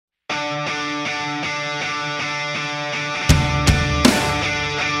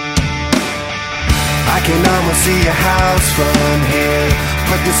can almost see your house from here,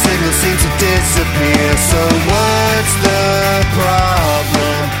 but the signal seems to disappear. So what's the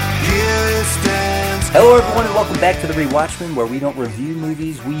problem? Here stands. Hello everyone and welcome back to The Rewatchman, where we don't review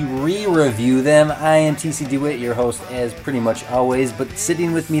movies, we re-review them. I am TC DeWitt, your host as pretty much always, but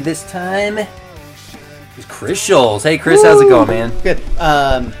sitting with me this time is Chris Scholes. Hey Chris, how's it going, man? Good.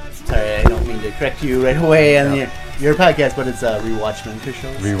 Sorry, I don't mean to correct you right away on your podcast, but it's Rewatchman Chris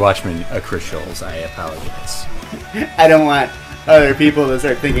Scholes. Rewatchman, Chris Scholes. I apologize. I don't want other people to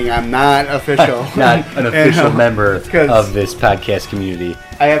start thinking I'm not official. Not an official member of this podcast community.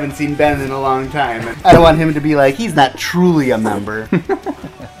 I haven't seen Ben in a long time. I don't want him to be like, he's not truly a member.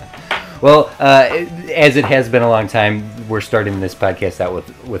 Well, as it has been a long time, we're starting this podcast out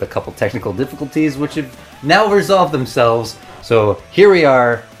with a couple technical difficulties, which have now resolved themselves. So here we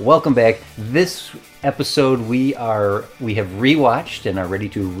are. Welcome back. This episode, we have rewatched and are ready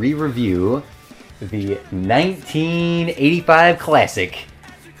to re-review the 1985 classic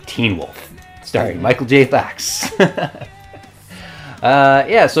Teen Wolf, starring Michael J. Fox. So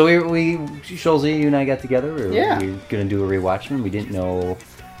we Scholesy, you and I got together. We were going to do a rewatchman. We didn't know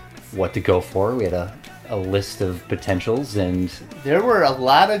what to go for. We had a list of potentials, and there were a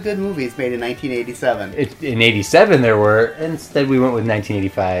lot of good movies made in 1987. In 87 there were. Instead we went with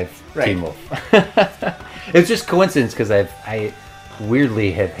 1985 Teen Wolf. It's just coincidence because I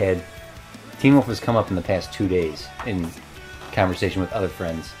weirdly have had Teen Wolf has come up in the past 2 days in conversation with other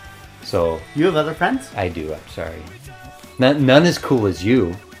friends. So you have other friends? I do. I'm sorry. None as cool as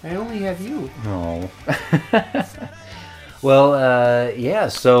you. I only have you. No. Well,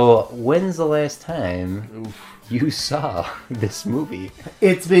 so when's the last time you saw this movie?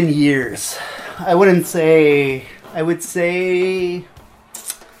 It's been years. I would say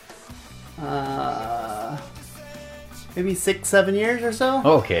maybe 6-7 years or so.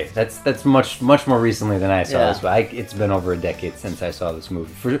 Okay, that's much more recently than I saw this, but it's been over a decade since I saw this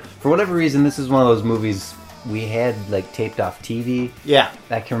movie. For whatever reason, this is one of those movies we had like taped off TV. Yeah.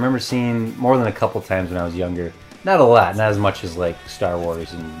 I can remember seeing more than a couple times when I was younger. Not a lot, not as much as like Star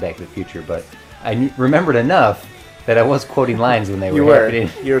Wars and Back to the Future, but I remembered enough that I was quoting lines when they were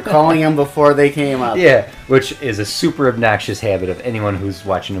happening. You were calling them before they came up. Yeah, which is a super obnoxious habit of anyone who's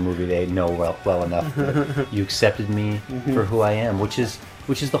watching a movie they know well enough. You accepted me for who I am, which is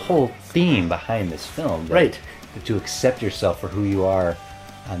the whole theme behind this film. Right. To accept yourself for who you are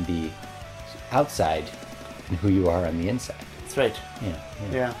on the outside and who you are on the inside. That's right.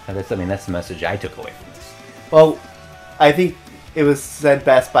 Yeah. That's the message I took away from this. Well, I think it was said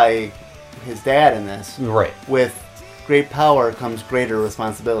best by his dad in this. Right. With great power comes greater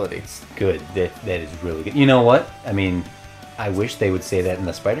responsibility. Good. That is really good. You know what? I mean, I wish they would say that in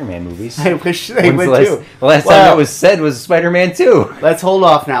the Spider-Man movies. I wish they would too. The last time it was said was Spider-Man 2. Let's hold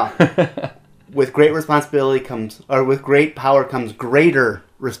off now. With great power comes greater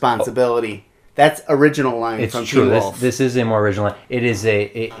responsibility. That's original line from Teen Wolf. This is a more original line. It is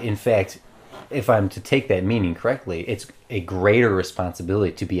in fact, if I'm to take that meaning correctly, it's a greater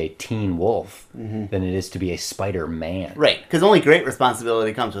responsibility to be a teen wolf than it is to be a Spider-Man. Right, because only great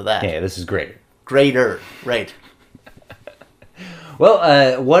responsibility comes with that. Yeah, this is greater. Greater, right.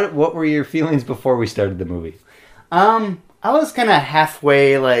 Well, what were your feelings before we started the movie? I was kind of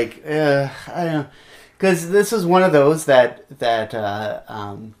halfway, like, I don't know, because this is one of those that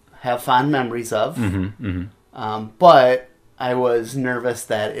have fond memories of, but I was nervous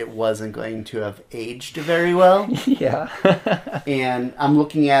that it wasn't going to have aged very well. Yeah. And I'm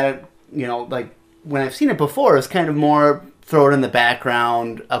looking at it, like when I've seen it before, it's kind of more throw it in the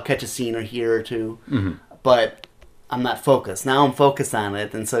background. I'll catch a scene or here or two, but I'm not focused. Now I'm focused on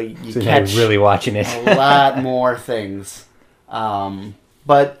it, and so you catch really watching it. a lot more things.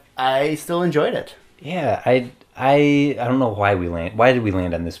 But I still enjoyed it. Yeah, I don't know why did we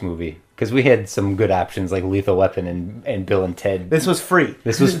land on this movie? Because we had some good options like Lethal Weapon and Bill and Ted. This was free.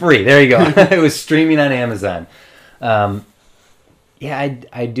 There you go. It was streaming on Amazon. I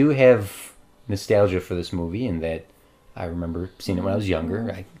do have nostalgia for this movie in that I remember seeing it when I was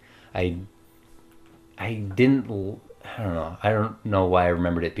younger. I don't know why I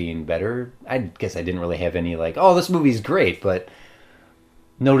remembered it being better. I guess I didn't really have any like, oh, this movie's great, but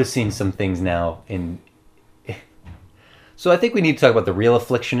noticing some things now So I think we need to talk about the real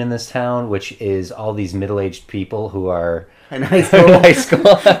affliction in this town, which is all these middle-aged people who are in high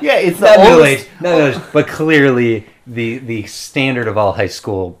school. Yeah, it's not middle-aged, but clearly the standard of all high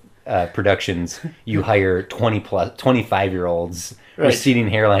school productions. You hire 25-year-olds,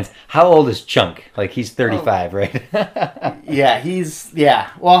 receding hairlines. How old is Chunk? Like he's 35, right?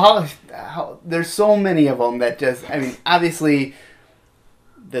 Well, how there's so many of them that just. I mean, obviously.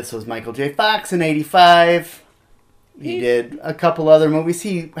 This was Michael J. Fox in '85. He did a couple other movies.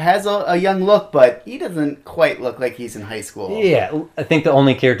 He has a young look, but he doesn't quite look like he's in high school. Yeah, I think the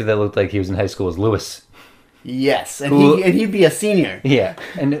only character that looked like he was in high school was Lewis. Yes, and he'd be a senior. Yeah,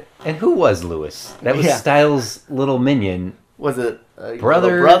 and who was Lewis? That was Styles' little minion. Was it a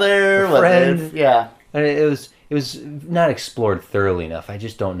brother? Was friend? it? Yeah. And it was not explored thoroughly enough. I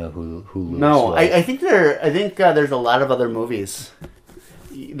just don't know who Lewis was. I think there's a lot of other movies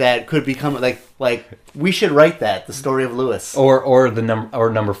that could become like we should write that, the story of Lewis or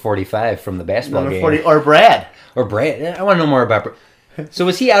number 45 from the basketball number game 40 or Brad. I want to know more about So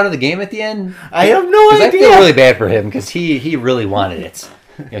was he out of the game at the end? I have no idea. I feel really bad for him because he really wanted it.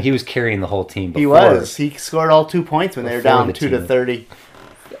 He was carrying the whole team before. He scored all 2 points when they were down 2-30.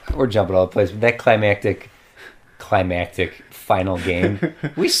 We're jumping all the place, but that climactic final game,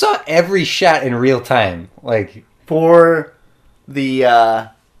 we saw every shot in real time, like for the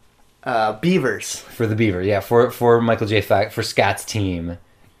Beavers. For the Beaver, yeah, for Michael J. Fox, for Scott's team,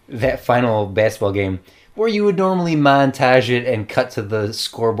 that final basketball game where you would normally montage it and cut to the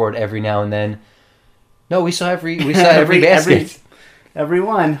scoreboard every now and then. No, we saw every basket, every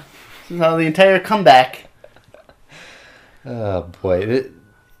one. So the entire comeback. Oh boy,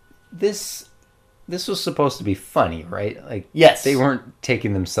 this was supposed to be funny, right? Like, yes, they weren't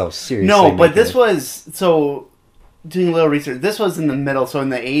taking themselves seriously. No, but this was so. Doing a little research, this was in the middle, so in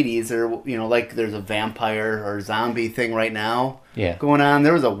the 80s, like there's a vampire or zombie thing right now going on.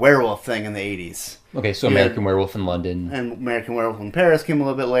 There was a werewolf thing in the 80s. Okay, so American Werewolf in London. And American Werewolf in Paris came a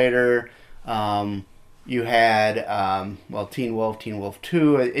little bit later. You had, Teen Wolf, Teen Wolf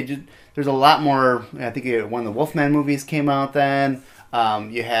 2. There's a lot more. I think one of the Wolfman movies came out then.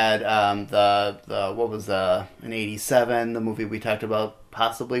 You had in 87, the movie we talked about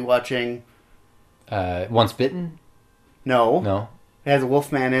possibly watching. Once Bitten? No. It has a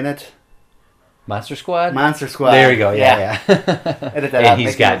Wolfman in it. Monster Squad? Monster Squad. There we go, yeah. Edit that out. And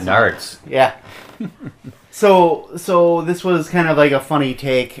he's got nards. Yeah. So this was kind of like a funny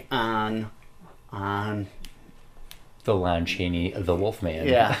take on the Lon Chaney, the Wolfman.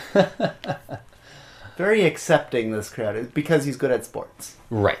 Yeah. Very accepting, this crowd, because he's good at sports.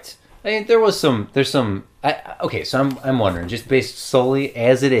 Right. I mean, there's some. Okay, so I'm wondering, just based solely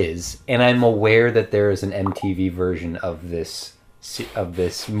as it is, and I'm aware that there is an MTV version of this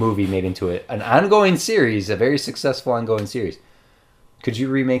movie made into an ongoing series, a very successful ongoing series. Could you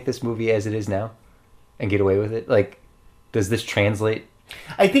remake this movie as it is now, and get away with it? Like, does this translate?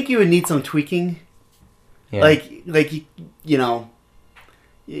 I think you would need some tweaking. Yeah. Like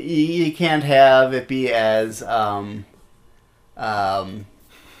you can't have it be as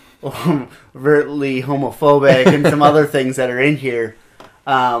overtly homophobic and some other things that are in here,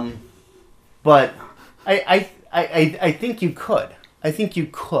 but I think you could. I think you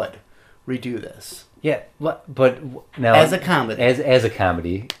could redo this. Yeah, but now as a comedy. As a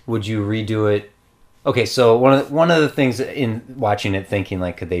comedy, would you redo it? Okay, so one of the things in watching it, thinking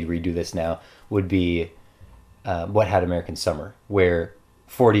like, could they redo this now? Would be Wet Hot American Summer, where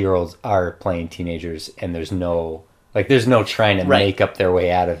 40-year-olds are playing teenagers, and there's no trying to make up their way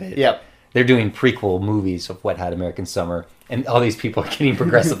out of it. Yep. They're doing prequel movies of Wet Hot American Summer, and all these people are getting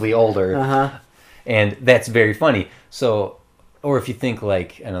progressively older, and that's very funny. So, or if you think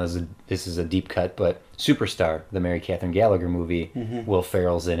like, I know this is a deep cut, but Superstar, the Mary Catherine Gallagher movie, Will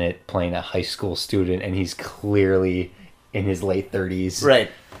Ferrell's in it, playing a high school student, and he's clearly in his late 30s. Right.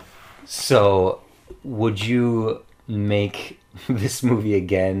 So, would you make this movie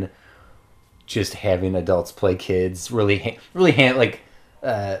again, just having adults play kids, really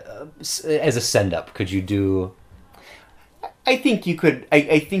as a send up? Could you do? I think you could.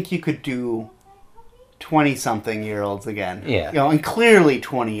 I think you could do 20-something-year-olds again. Yeah, and clearly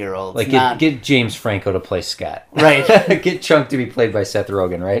 20-year-olds. Like get James Franco to play Scott. Right. Get Chunk to be played by Seth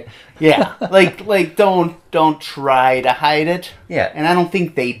Rogen. Right. Yeah. Like don't try to hide it. Yeah. And I don't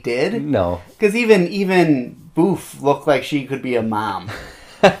think they did. No. Because even Boof looked like she could be a mom.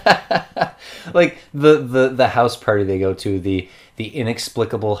 Like the house party they go to, the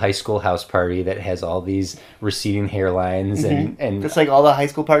inexplicable high school house party that has all these receding hairlines and just like all the high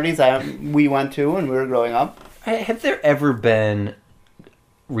school parties we went to when we were growing up. Have there ever been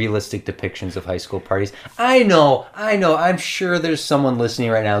realistic depictions of high school parties? I know. I'm sure there's someone listening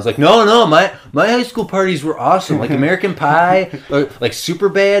right now who's like, no, my high school parties were awesome. Like American Pie, or like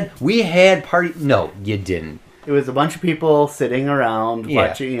Superbad. We had party. No, you didn't. It was a bunch of people sitting around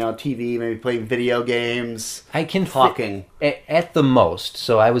watching, TV, maybe playing video games. Talking at the most.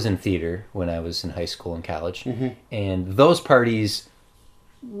 So I was in theater when I was in high school and college, and those parties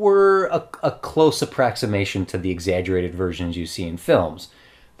were a close approximation to the exaggerated versions you see in films.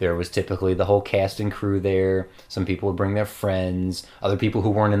 there was typically the whole cast and crew there. Some people would bring their friends, other people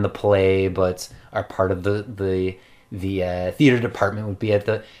who weren't in the play but are part of the theater department would be at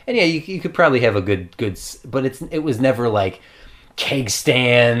the, and yeah, you could probably have a good, but it was never like keg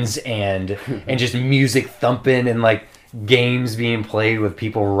stands and just music thumping and like games being played with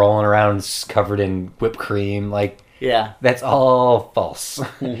people rolling around covered in whipped cream. Like, Yeah. that's all false.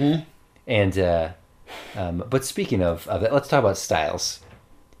 Mm-hmm. And but speaking of it, let's talk about Styles.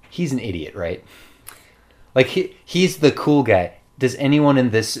 He's an idiot, right? Like he's the cool guy. Does anyone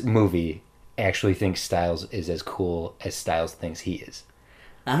in this movie actually think Styles is as cool as Styles thinks he is?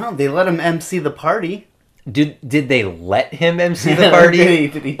 I don't know. They let him MC the party. Did they let him MC the party,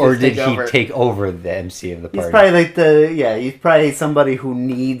 Did he or just did he take over the MC of the party? He's probably like he's probably somebody who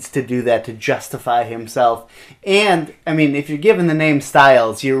needs to do that to justify himself. And, I mean, if you're given the name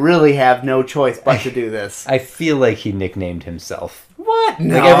Styles, you really have no choice but to do this. I feel like he nicknamed himself. What?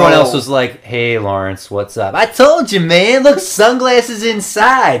 No. Like everyone else was like, "Hey Lawrence, what's up? I told you, man. Look, sunglasses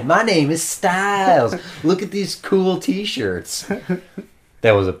inside. My name is Styles. Look at these cool T-shirts."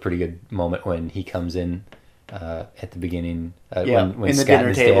 That was a pretty good moment when he comes in at the beginning when Scott and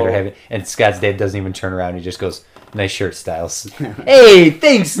his dad are having, and Scott's dad doesn't even turn around. He just goes, "Nice shirt, Styles." "Hey,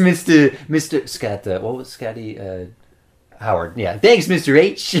 thanks, Mr. Scott." What was Scotty? Howard. Yeah, thanks, Mr.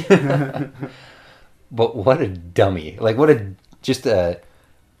 H. But what a dummy! Like just a.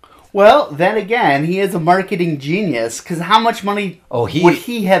 Well, then again, he is a marketing genius, because how much money would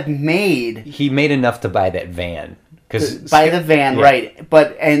he have made? He made enough to buy that van. Buy the van, yeah. Right.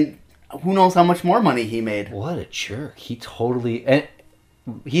 But, and who knows how much more money he made. What a jerk. He totally... And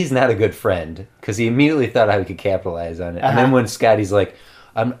he's not a good friend, because he immediately thought I could capitalize on it. And then when Scotty's like,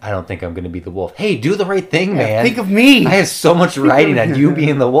 I don't think I'm going to be the wolf. Hey, do the right thing, man. Think of me. I have so much riding on you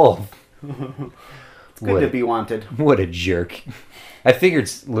being the wolf. It's good to be wanted. What a jerk. I figured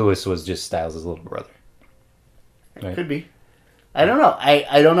Lewis was just Styles' little brother. Right? Could be. I don't know.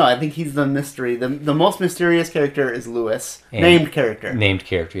 I don't know. I think he's the mystery. The most mysterious character is Lewis. Named character,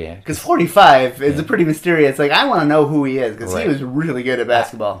 yeah. Because 45 is a pretty mysterious. Like, I want to know who he is, because he was really good at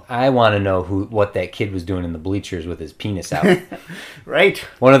basketball. I want to know what that kid was doing in the bleachers with his penis out. Right.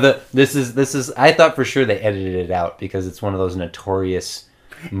 One of the this is. I thought for sure they edited it out because it's one of those notorious.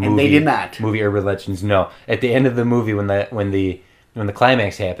 And they did not. Movie urban legends. No, at the end of the movie when the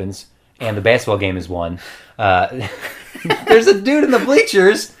climax happens and the basketball game is won. There's a dude in the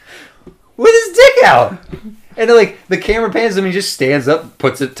bleachers with his dick out, and like the camera pans him, he just stands up,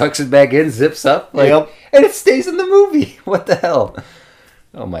 tucks it back in, zips up, like, and it stays in the movie. What the hell?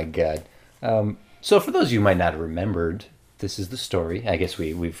 Oh my god! So for those of you who might not have remembered, this is the story. I guess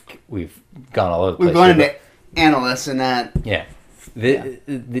we've gone all over the place. We've gone into analysts and that. Yeah.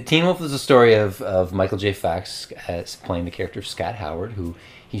 The Teen Wolf is a story of Michael J. Fox playing the character of Scott Howard, who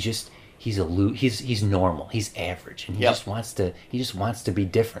he's normal, he's average, and he just wants to be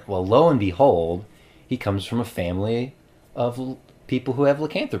different. Well, lo and behold, he comes from a family of people who have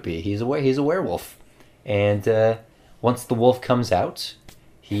lycanthropy. He's a werewolf, and once the wolf comes out,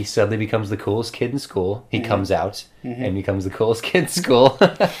 he suddenly becomes the coolest kid in school. He comes out and becomes the coolest kid in school,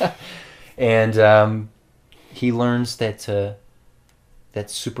 and he learns that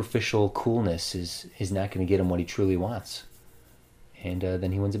superficial coolness is not going to get him what he truly wants. And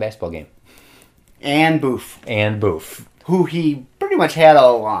then he wins a basketball game. And Boof. Who he pretty much had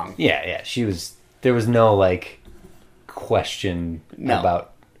all along. Yeah. There was no, like, question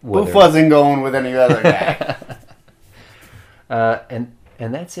about whether... Boof wasn't going with any other guy. And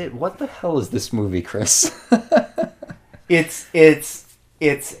that's it. What the hell is this movie, Chris? It's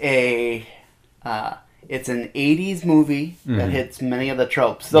an 80s movie that hits many of the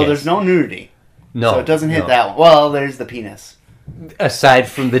tropes. Though there's no nudity. No. So it doesn't hit that one. Well, there's the penis. Aside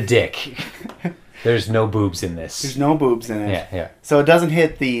from the dick. There's no boobs in this. There's no boobs in it. Yeah. So it doesn't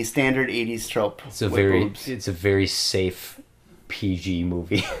hit the standard 80s trope. It's a very safe PG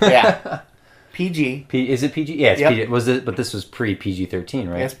movie. Yeah. PG. Is it PG? Yeah, it's PG. But this was pre-PG-13,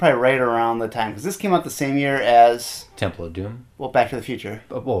 right? Yeah, it's probably right around the time. Because this came out the same year as... Temple of Doom? Well, Back to the Future.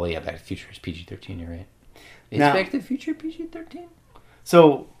 Well, yeah, Back to the Future is PG-13, you're right. Is Back to the Future PG-13?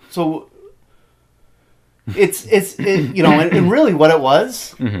 So it's and really what it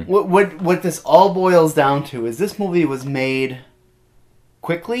was, what this all boils down to is this movie was made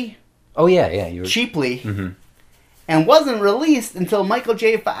quickly. Oh, yeah. Cheaply. And wasn't released until Michael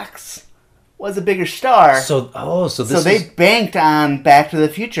J. Fox was a bigger star. So they banked on Back to the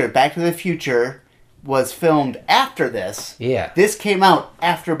Future. Back to the Future was filmed after this. Yeah. This came out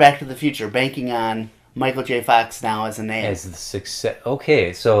after Back to the Future, banking on Michael J. Fox now as a name. As the success.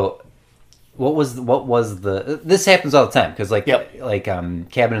 Okay, so what was the this happens all the time because Yep.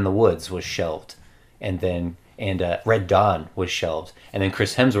 Cabin in the Woods was shelved, and then Red Dawn was shelved, and then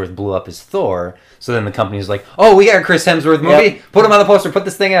Chris Hemsworth blew up his Thor. So then the company was like, "Oh, we got a Chris Hemsworth movie. Yep. Put him on the poster. Put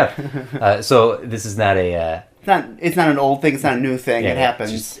this thing out." So this is not a. It's not an old thing. It's not a new thing. Yeah, It yeah,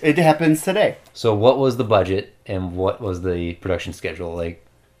 happens. It happens today. So what was the budget and what was the production schedule like?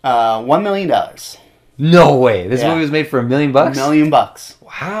 $1 million. No way! This Yeah. movie was made for $1 million. $1 million.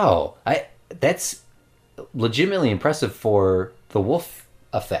 Wow, that's legitimately impressive for the wolf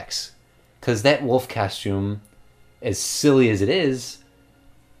effects, because that wolf costume, as silly as it is,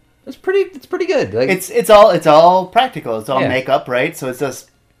 it's pretty good. Like It's all practical. It's all Yeah. makeup, right? So it's just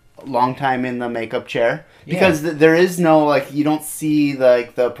a long time in the makeup chair because there is no you don't see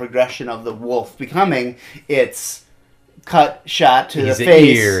the progression of the wolf becoming. It's cut shot to his the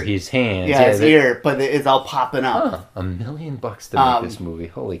face. ear, his hands, His ear, but it's all popping up. Huh, $1 million to make this movie.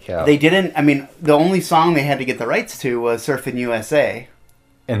 Holy cow! They didn't. I mean, the only song they had to get the rights to was "Surfing USA."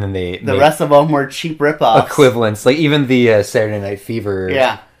 and then they The made rest of them were cheap ripoffs. equivalents, like even the Saturday Night Fever.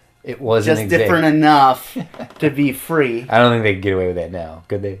 Yeah, it wasn't just different enough to be free. I don't think they could get away with that now,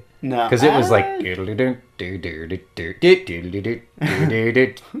 could they? No, Because it was like.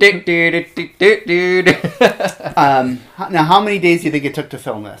 Now, how many days do you think it took to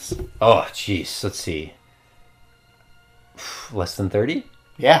film this? Oh, jeez. Let's see. Less than 30?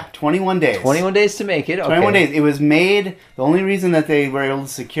 Yeah, 21 days. 21 days to make it. Okay. 21 days. It was made. The only reason that they were able to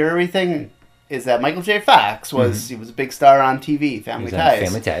secure everything is that Michael J. Fox was he was a big star on TV, Family was on Ties.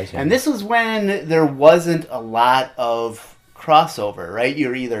 Family Ties, yeah. And this was when there wasn't a lot of crossover, right?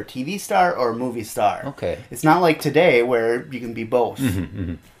 You're either a TV star or a movie star. Okay. It's not like today where you can be both.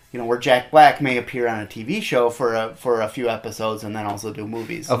 You know, where Jack Black may appear on a TV show for a few episodes and then also do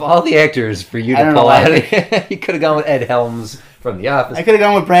movies. Of all the actors for you I to don't know pull why out, you could have gone with Ed Helms from The Office. I could have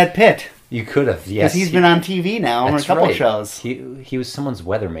gone with Brad Pitt You could have, yes. because he's been on TV now on a That's couple right. shows. He was someone's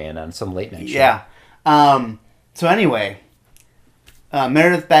weatherman on some late night show. Yeah. So anyway,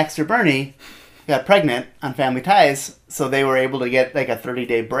 Meredith Baxter Birney got pregnant on Family Ties, so they were able to get like a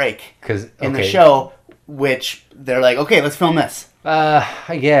 30-day break in the show, which they're like, okay, let's film this.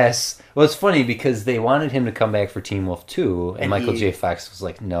 I guess. Well, it's funny because they wanted him to come back for Teen Wolf 2, and And Michael J. Fox was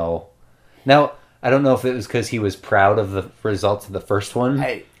like, no. Now, I don't know if it was because he was proud of the results of the first one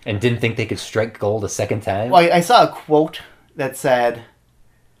and didn't think they could strike gold a second time. Well, I saw a quote that said,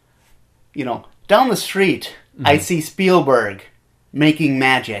 you know, down the street, I see Spielberg making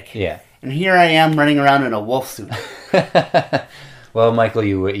magic. Yeah. And here I am running around in a wolf suit. Well, Michael,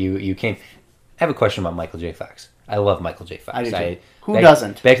 you came. I have a question about Michael J. Fox. I love Michael J. Fox. I do too. Who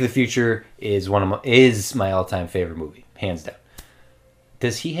doesn't? Back to the Future is is my all-time favorite movie, hands down.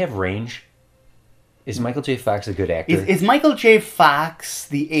 Does he have range? Is Michael J. Fox a good actor? Is Michael J. Fox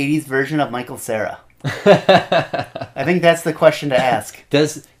the 80s version of Michael Cera? I think that's the question to ask.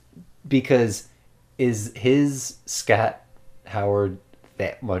 Because is his Scott Howard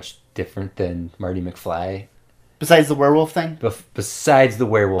that much different than Marty McFly? Besides the werewolf thing? Besides the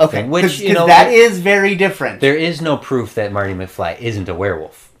werewolf Okay, thing, which that is very different. there is no proof that Marty McFly isn't a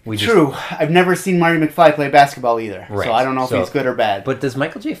werewolf. True. I've never seen Marty McFly play basketball either, Right. so I don't know if he's good or bad. But does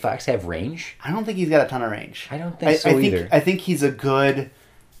Michael J. Fox have range? I don't think he's got a ton of range. I don't think so either. I think he's a good...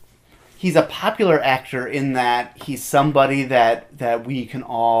 He's a popular actor in that he's somebody that we can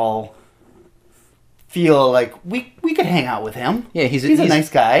all feel like we could hang out with him. Yeah, he's a nice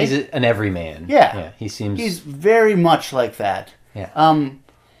guy. He's an everyman. Yeah. He seems. He's very much like that. Yeah.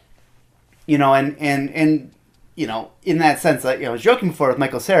 You know, and you know, in that sense, I was joking before with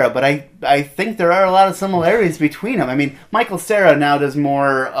Michael Cera, but I think there are a lot of similarities between them. I mean, Michael Cera now does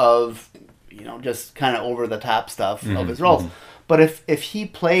more of, you know, just kind of over the top stuff of his roles. But if he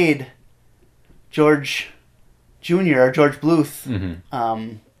played George Jr. or George Bluth,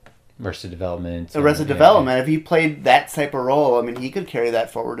 Arrested Development. Arrested Development, if he played that type of role, I mean, he could carry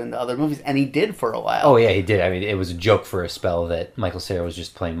that forward into other movies, and he did for a while. Oh yeah, he did. I mean, it was a joke for a spell that Michael Cera was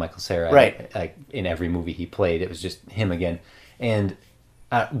just playing Michael Cera. Right. Like in every movie he played, it was just him again. And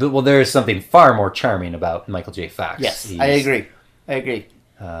well, there is something far more charming about Michael J. Fox. Yes, I agree.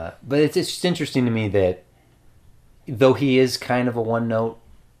 But it's just interesting to me that though he is kind of a one-note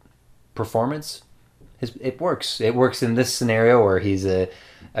performance, it works. It works in this scenario where he's a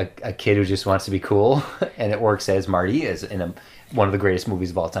kid who just wants to be cool, and it works as Marty, as in one of the greatest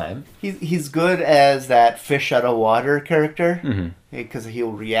movies of all time. He's good as that fish out of water character because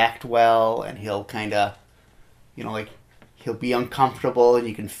he'll react well and he'll kind of, you know, like he'll be uncomfortable and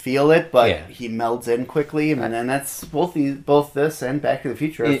you can feel it, but Yeah. he melds in quickly. And then that's both this and Back to the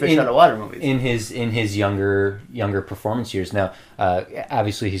Future are fish out of water movies. In his younger performance years. Now,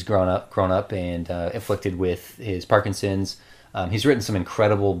 obviously he's grown up and afflicted with his Parkinson's. He's written some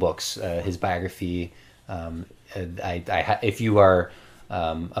incredible books. His biography. If you are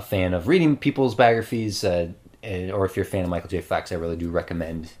a fan of reading people's biographies, or if you're a fan of Michael J. Fox, I really do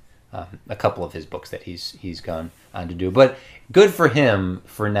recommend a couple of his books that he's gone on to do. But good for him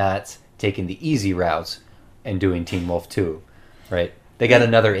for not taking the easy route and doing Teen Wolf 2, right? They got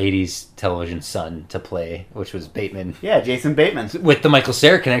another 80s television son to play, which was Bateman. Yeah, Jason Bateman. With the Michael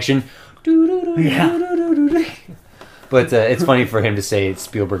Cera connection. Yeah. But it's funny for him to say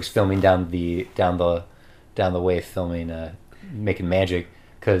Spielberg's filming down the way, filming Making Magic,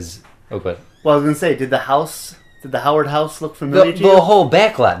 because well, I was gonna say, did the Howard house look familiar to you? The whole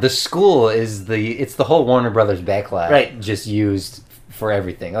backlot, the school is it's the whole Warner Brothers backlot, right? Just used for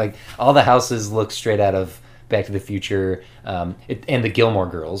everything. Like all the houses look straight out of Back to the Future, and the Gilmore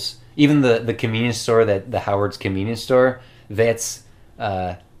Girls. Even the convenience store, the Howard's convenience store, that's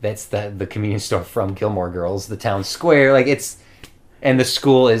the convenience store from Gilmore Girls, the town square. Like and the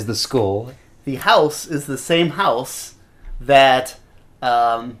school is the school. The house is the same house that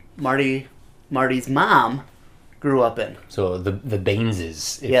Marty's mom grew up in. So the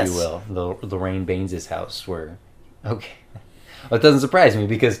Baineses, if you will, the Lorraine Baineses house were okay. Well, it doesn't surprise me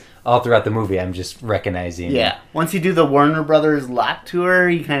because all throughout the movie, I'm just recognizing. Yeah. Once you do the Warner Brothers lot tour,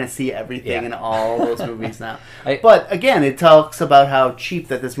 you kind of see everything in all those movies now. But again, it talks about how cheap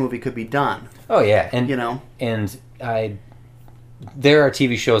that this movie could be done. Oh yeah, and there are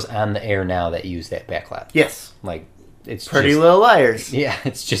TV shows on the air now that use that backlot. Yes. Like it's Pretty Little Liars. Yeah,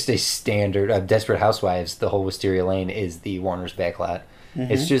 it's just a standard. Desperate Housewives, the whole Wisteria Lane is the Warner's backlot.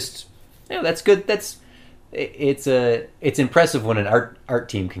 Mm-hmm. It's just, that's good. It's impressive when an art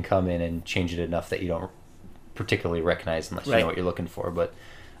team can come in and change it enough that you don't particularly recognize unless you know what you're looking for. But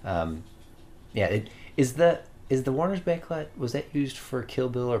is the Warner's backlot, was that used for Kill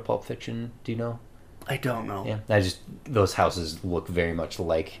Bill or Pulp Fiction? Do you know? I don't know. Yeah, those houses look very much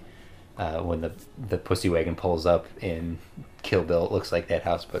like when the Pussy Wagon pulls up in Kill Bill. It looks like that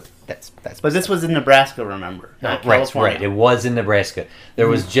house, but that's. But this was in Nebraska, remember? Not California. Right. It was in Nebraska. There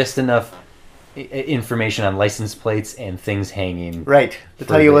was just enough information on license plates and things hanging. Right. To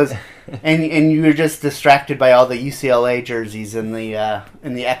tell you was, and you were just distracted by all the UCLA jerseys in the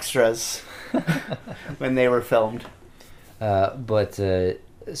extras when they were filmed.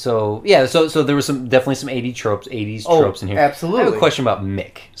 So there was definitely some 80s tropes in here. Absolutely. I have a question about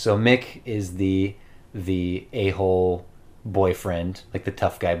Mick. So Mick is the a-hole boyfriend, like the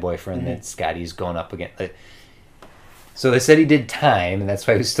tough guy boyfriend that Scotty's going up against. So they said he did time, and that's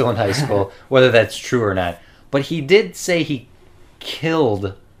why he was still in high school, whether that's true or not. But he did say he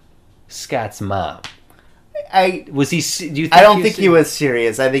killed Scott's mom. Was he? Do you think I don't think he was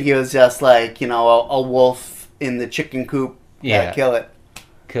serious. I think he was just like, a wolf in the chicken coop. Yeah, kill it.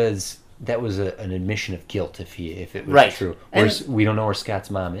 Because that was an admission of guilt if it was true. We don't know where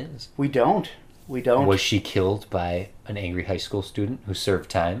Scott's mom is. We don't. Was she killed by an angry high school student who served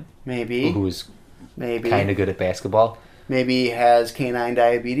time? Maybe. Who was kind of good at basketball? Maybe has canine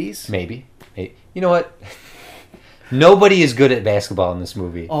diabetes? Maybe. You know what? Nobody is good at basketball in this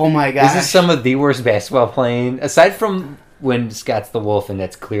movie. Oh my gosh. This is some of the worst basketball playing, aside from when Scott's the wolf and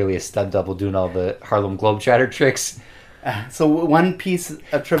that's clearly a stud double doing all the Harlem Globetrotter tricks. So one piece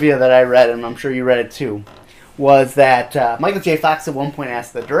of trivia that I read, and I'm sure you read it too, was that Michael J. Fox at one point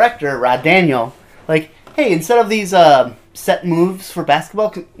asked the director, Rod Daniel, like, hey, instead of these set moves for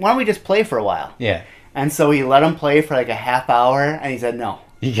basketball, why don't we just play for a while? Yeah. And so he let him play for like a half hour, and he said, no.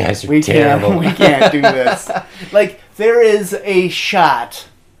 You guys are terrible. We can't do this. Like, there is a shot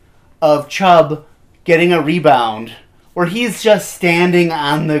of Chubb getting a rebound where he's just standing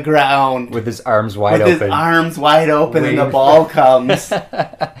on the ground. With his arms wide open. And the ball comes.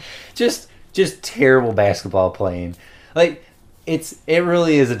 Just terrible basketball playing. Like, it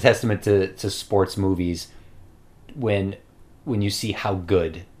really is a testament to sports movies when you see how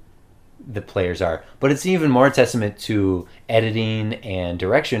good the players are. But it's even more a testament to editing and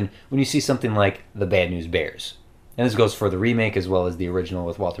direction when you see something like The Bad News Bears. And this goes for the remake as well as the original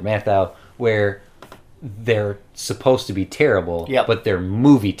with Walter Matthau, where they're supposed to be terrible, but they're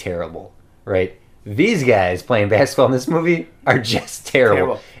movie terrible, right? These guys playing basketball in this movie are just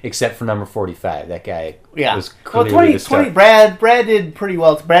terrible. Except for number 45. That guy was clearly the star. Brad did pretty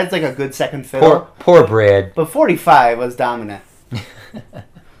well. Brad's like a good second fiddle. Poor Brad. But 45 was dominant.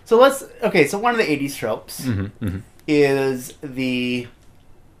 So one of the 80s tropes is the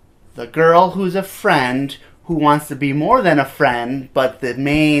girl who's a friend who wants to be more than a friend, but the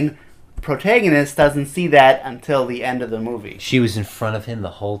main protagonist doesn't see that until the end of the movie. She was in front of him the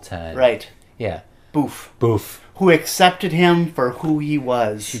whole time. Right. Yeah. Boof. Boof. Who accepted him for who he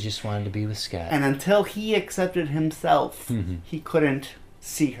was. She just wanted to be with Scott. And until he accepted himself, he couldn't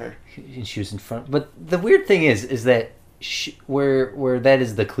see her. And she was in front. But the weird thing is that where that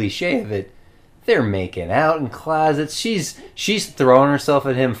is the cliche of it, they're making out in closets. She's throwing herself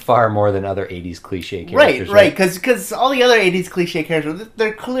at him far more than other 80s cliche characters. Right. Because all the other 80s cliche characters,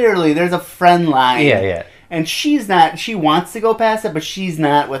 they're clearly, there's a friend line. Yeah. And she's not, she wants to go past it, but she's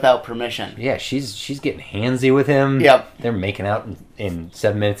not without permission. Yeah, she's getting handsy with him. Yep. They're making out in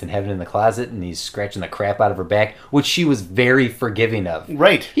 7 minutes in heaven in the closet, and he's scratching the crap out of her back, which she was very forgiving of.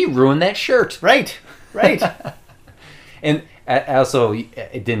 Right. He ruined that shirt. Right. And also,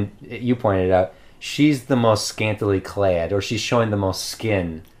 you pointed out, she's the most scantily clad, or she's showing the most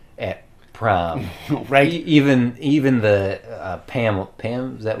skin at prom. Right. Even the Pam,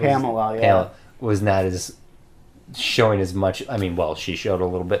 is that Pamela, yeah. Pamela was not as showing as much. I mean, well, she showed a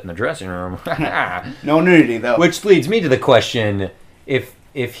little bit in the dressing room. No nudity, though. Which leads me to the question: if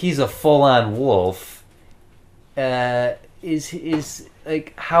he's a full-on wolf, is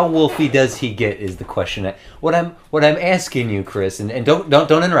like, how wolfy does he get? Is the question. What I'm asking you, Chris, and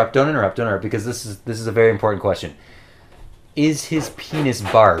don't interrupt, because this is a very important question. Is his penis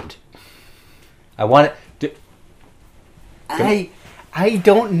barbed? I want it. I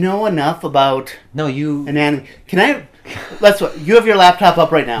don't know enough about you anatomy. You have your laptop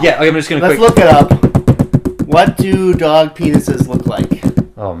up right now. Yeah, okay, I'm just gonna. Let's look it up. What do dog penises look like?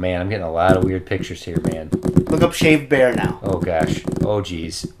 Oh man, I'm getting a lot of weird pictures here, man. Look up shaved bear now. Oh gosh. Oh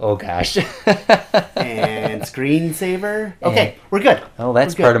geez. Oh gosh. And screensaver. Okay, we're good. Oh,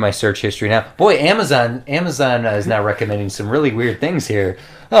 that's part of my search history now. Boy, Amazon is now recommending some really weird things here.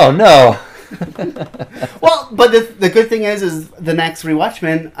 Oh no. Well, but the good thing is the next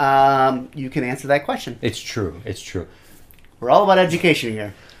Rewatchman, you can answer that question. It's true. We're all about education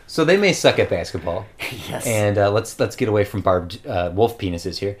here. So they may suck at basketball. Yes. And let's get away from barbed wolf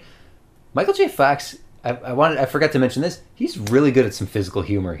penises here. Michael J. Fox, I forgot to mention this. He's really good at some physical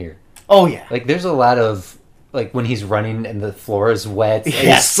humor here. Oh yeah. Like there's a lot of like when he's running and the floor is wet, and Yes.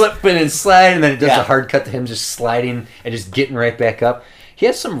 he's slipping and sliding, and then it does Yeah. a hard cut to him just sliding and just getting right back up. He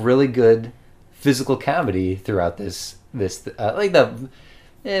has some really good physical comedy throughout this like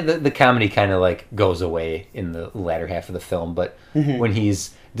the comedy kind of like goes away in the latter half of the film, but when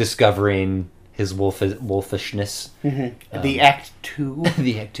he's discovering his wolfishness, The Act 2.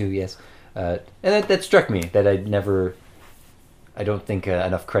 the Act 2, yes, and that struck me that I don't think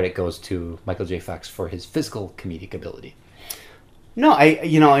enough credit goes to Michael J. Fox for his physical comedic ability. No,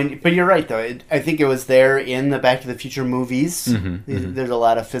 but you're right though. I think it was there in the Back to the Future movies. There's a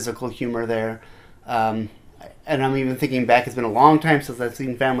lot of physical humor there, and I'm even thinking back. It's been a long time since I've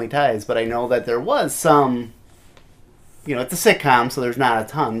seen Family Ties, but I know that there was some. It's a sitcom, so there's not a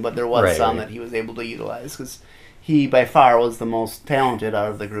ton, but there was some that he was able to utilize because he by far was the most talented out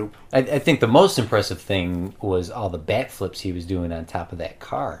of the group. I think the most impressive thing was all the bat flips he was doing on top of that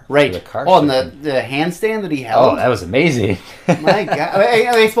car. Right. The car and the handstand that he held. Oh, that was amazing. My God.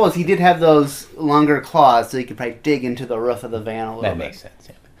 I suppose he did have those longer claws, so he could probably dig into the roof of the van a little bit. That makes sense,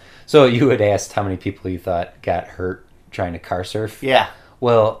 yeah. So you had asked how many people you thought got hurt trying to car surf? Yeah.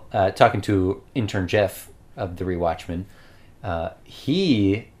 Well, talking to intern Jeff of the Rewatchman,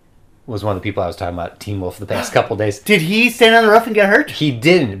 he was one of the people I was talking about, Teen Wolf, the past couple days. Did he stand on the roof and get hurt? He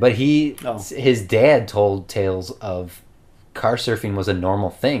didn't, but his dad told tales of car surfing was a normal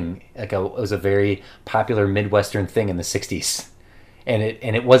thing. It was a very popular Midwestern thing in the 60s. And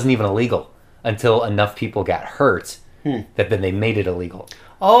it wasn't even illegal until enough people got hurt that then they made it illegal.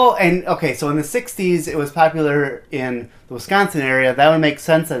 Oh, and okay, so in the 60s it was popular in the Wisconsin area. That would make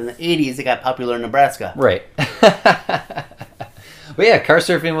sense that in the 80s it got popular in Nebraska. Right. But yeah, car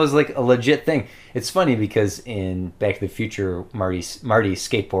surfing was like a legit thing. It's funny because in Back to the Future, Marty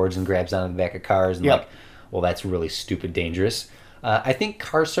skateboards and grabs onto the back of cars and well, that's really stupid dangerous. I think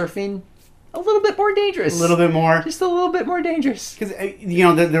car surfing, a little bit more dangerous. A little bit more. Just a little bit more dangerous. Because,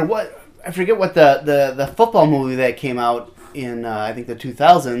 there was, I forget what the football movie that came out in, I think the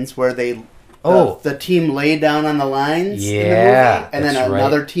 2000s, where the team laid down on the lines in the movie, and then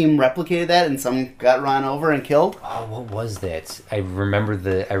another team replicated that, and some got run over and killed. Oh, what was that? I remember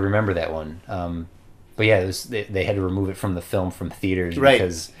that one. But yeah, they had to remove it from the film from theaters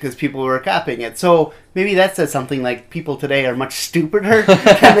because people were copying it. So maybe that says something like people today are much stupider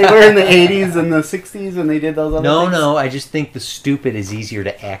than they were in the 80s and the 60s when they did those other things. No, I just think the stupid is easier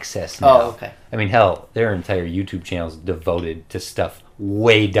to access now. Oh, okay. I mean, hell, there are entire YouTube channels devoted to stuff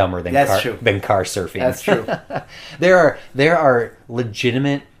way dumber than That's true. car surfing. That's true. There are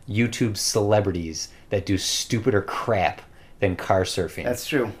legitimate YouTube celebrities that do stupider crap than car surfing. That's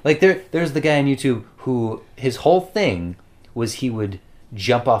true. Like there's the guy on YouTube who his whole thing was he would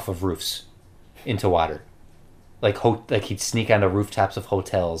jump off of roofs into water. Like he'd sneak onto rooftops of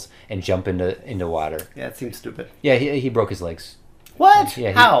hotels and jump into water. Yeah, it seems stupid. Yeah, he broke his legs. What?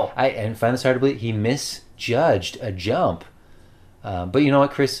 Yeah, How? I find this hard to believe. He misjudged a jump. But you know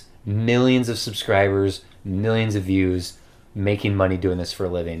what, Chris? Millions of subscribers, millions of views, making money doing this for a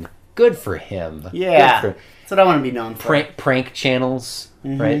living. Good for him. Yeah. Good That's what I want to be known for. prank channels,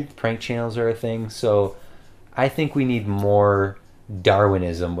 right? Prank channels are a thing. So I think we need more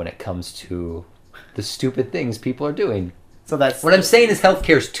Darwinism when it comes to the stupid things people are doing. So that's What I'm saying is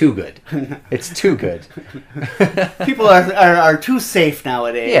healthcare's too good. It's too good. people are too safe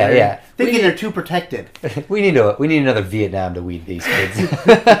nowadays. Yeah, yeah. Thinking they're too protected. We need another Vietnam to weed these kids.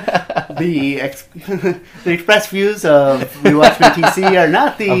 The expressed views of Rewatchment TC are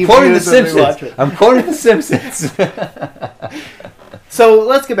not the I'm quoting The views of Simpsons. Rewatchment. I'm quoting The Simpsons. So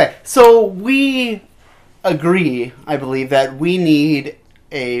let's get back. So we agree, I believe, that we need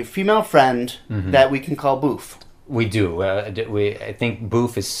a female friend that we can call Boof. We do. I think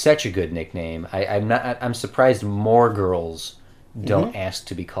Boof is such a good nickname. I'm surprised more girls don't ask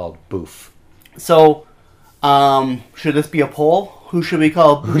to be called Boof. So, should this be a poll? Who should we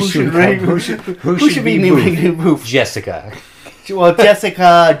call? Who should be named Boof? Jessica. Well,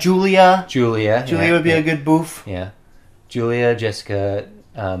 Jessica, Julia. Julia. Julia would be a good Boof. Yeah. Julia, Jessica.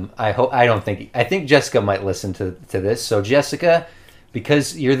 I think Jessica might listen to this. So Jessica,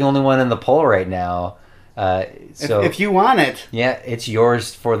 because you're the only one in the poll right now. So if you want it, yeah, it's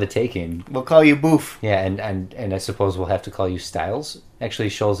yours for the taking. we'll call you Boof. Yeah, and I suppose we'll have to call you Styles. Actually,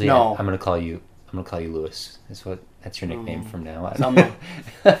 Scholze, No. I'm gonna call you Lewis. That's your nickname from now on. Someone.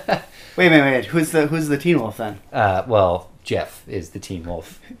 Wait. Who's the Teen Wolf then? Well, Jeff is the Teen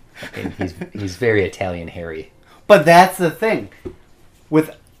Wolf. And he's very Italian Harry. But that's the thing.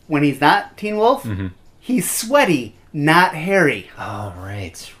 When he's not Teen Wolf, he's sweaty, not hairy. Oh,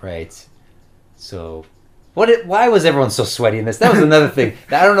 right. So, why was everyone so sweaty in this? That was another thing.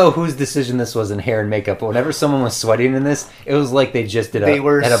 I don't know whose decision this was in hair and makeup, but whenever someone was sweating in this, it was like they just had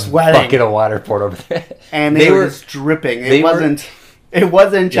a sweating. bucket of water poured over there. And they were just dripping. It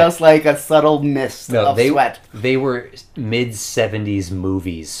wasn't just like a subtle mist of sweat. They were mid-70s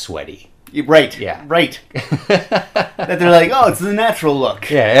movies sweaty. Right. Yeah. Right. That they're like, oh, it's the natural look.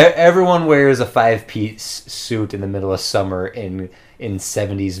 Yeah, everyone wears a 5-piece suit in the middle of summer in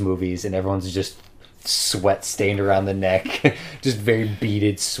 70s movies, and everyone's just sweat stained around the neck. Just very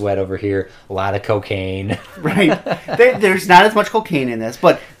beaded sweat over here. A lot of cocaine. Right. There's not as much cocaine in this,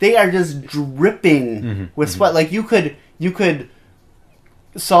 but they are just dripping with sweat. Like you could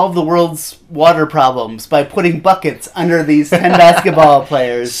solve the world's water problems by putting buckets under these 10 basketball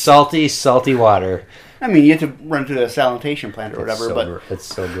players. Salty water. I mean, you have to run to a sanitation plant or whatever, It's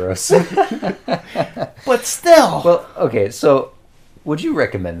so gross. but still. Well, okay, so would you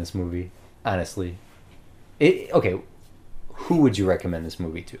recommend this movie? Honestly. Who would you recommend this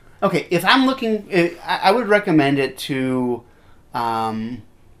movie to? Okay, if I'm looking, I would recommend it to, No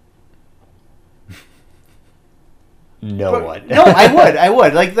one. No, I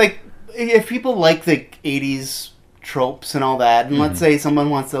would. Like if people like the 80s tropes and all that, and let's say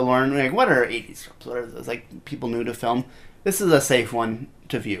someone wants to learn, like, what are 80s tropes? What are those, like, people new to film? This is a safe one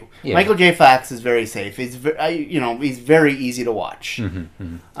to view. Yeah. Michael J. Fox is very safe. He's he's very easy to watch.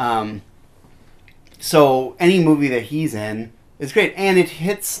 So any movie that he's in is great, and it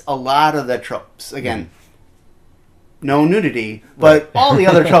hits a lot of the tropes. Again, no nudity, but all the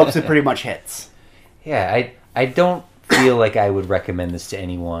other tropes it pretty much hits. Yeah, I don't feel like I would recommend this to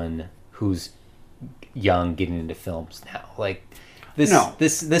anyone who's young getting into films now. Like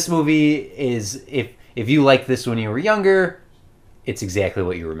this movie is, if you liked this when you were younger, it's exactly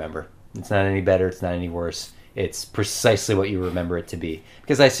what you remember. It's not any better, it's not any worse. It's precisely what you remember it to be.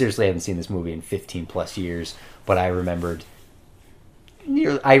 Because I seriously haven't seen this movie in 15 plus years, but I remembered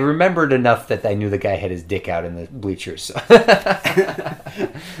enough that I knew the guy had his dick out in the bleachers. So.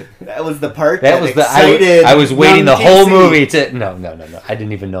 That was the part that was excited. I was waiting the whole TC. movie to no. I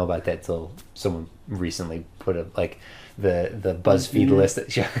didn't even know about that till someone recently put the BuzzFeed list.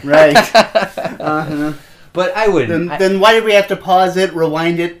 Right. Uh-huh. But I would. Then why did we have to pause it,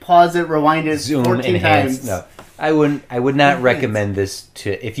 rewind it, zoom 14 enhance? times? No, I wouldn't. I would not recommend this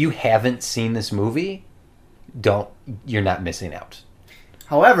to. If you haven't seen this movie, you're not missing out.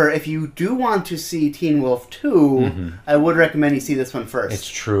 However, if you do want to see Teen Wolf 2, I would recommend you see this one first. It's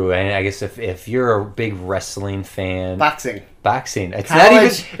true, and I guess if you're a big wrestling fan, Boxing. It's College- not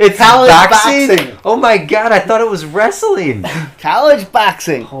even. It's college boxing? boxing. Oh my god! I thought it was wrestling. College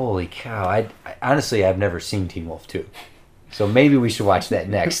boxing. Holy cow! I honestly, I've never seen Teen Wolf 2, so maybe we should watch that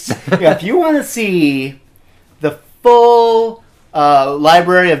next. Yeah, if you want to see the full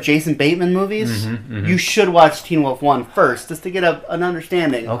library of Jason Bateman movies, you should watch Teen Wolf 1 first, just to get an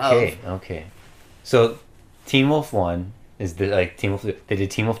understanding. Okay. So, Teen Wolf 1 is Teen Wolf. They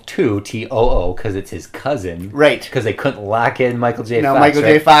did Teen Wolf 2, TOO, because it's his cousin. Right. Because they couldn't lock in Michael J. No, Fox. Michael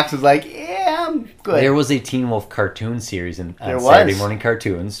J. right? Fox was like, yeah, I'm good. There was a Teen Wolf cartoon series on There Saturday was. morning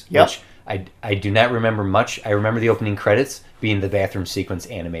cartoons, Yep. which I do not remember much. I remember the opening credits being the bathroom sequence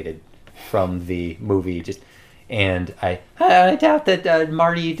animated from the movie. And I doubt that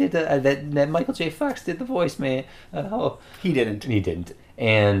Marty did that Michael J. Fox did the voice, man. He didn't. He didn't.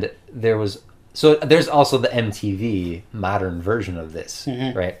 And there's also the MTV modern version of this,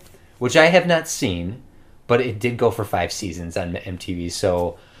 right? Which I have not seen, but it did go for 5 seasons on MTV.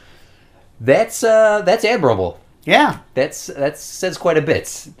 So that's admirable. Yeah. That says quite a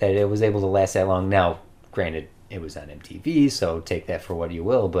bit that it was able to last that long. Now, granted, it was on MTV, so take that for what you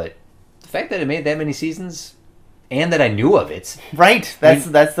will. But the fact that it made that many seasons, and that I knew of it, Right. That's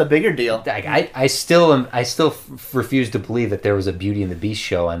the bigger deal. I still refuse to believe that there was a Beauty and the Beast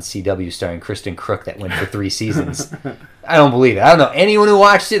show on CW starring Kristen Crook that went for 3 seasons. I don't believe it. I don't know anyone who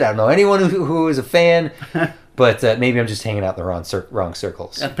watched it. I don't know anyone who is a fan. But maybe I'm just hanging out in the wrong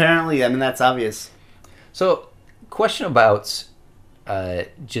circles. Apparently, I mean, that's obvious. So, question about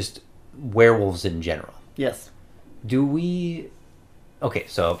just werewolves in general. Yes. Okay,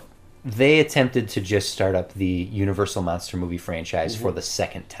 so they attempted to just start up the Universal Monster movie franchise for the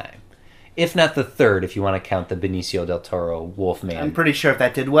second time. If not the third, if you want to count the Benicio del Toro Wolfman. I'm pretty sure if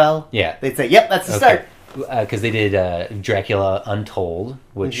that did well, Yeah. they'd say, yep, that's the start. Because they did Dracula Untold,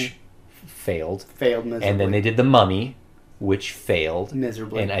 which failed. Failed miserably. And then they did The Mummy, which failed.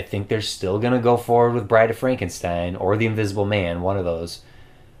 Miserably. And I think they're still going to go forward with Bride of Frankenstein or The Invisible Man, one of those.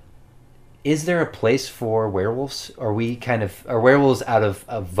 Is there a place for werewolves? Are werewolves out of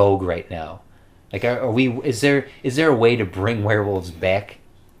vogue right now? Like, is there a way to bring werewolves back?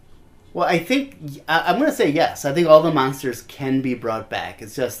 Well, I think, I'm going to say yes. I think all the monsters can be brought back.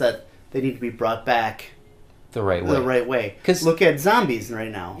 It's just that they need to be brought back The right way. the right way. 'Cause- look at zombies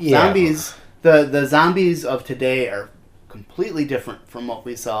right now. Yeah. Zombies, the zombies of today are completely different from what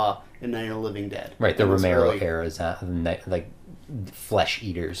we saw in Night of the Living Dead. Right, the It was Romero early. era, like flesh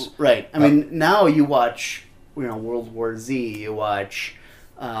eaters. Right. I mean, now you watch, World War Z. You watch,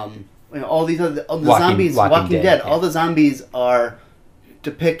 all these other zombies, Walking Dead. yeah. All the zombies are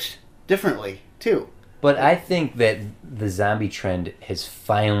depict differently too. But I think that the zombie trend has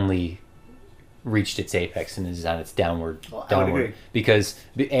finally reached its apex and is on its downward. Well, I would agree. Because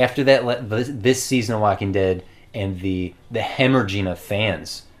after that, this season of Walking Dead and the hemorrhaging of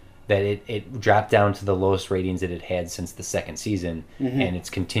fans, that it dropped down to the lowest ratings it had since the second season, and it's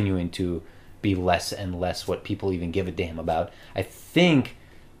continuing to be less and less what people even give a damn about. I think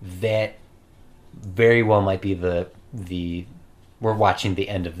that very well might be the we're watching the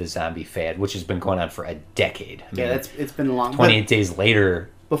end of the zombie fad, which has been going on for a decade. I mean, It's been a long. 28 Days Later.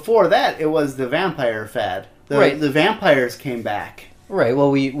 Before that, it was the vampire fad. Right. The vampires came back. Right.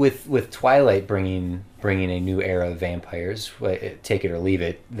 Well, with Twilight bringing a new era of vampires, take it or leave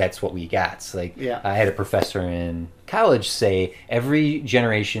it, that's what we got. It's like, Yeah. I had a professor in college say every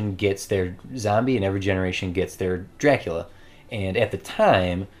generation gets their zombie and every generation gets their Dracula. And at the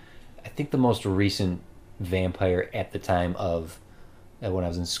time, I think the most recent vampire at the time of when I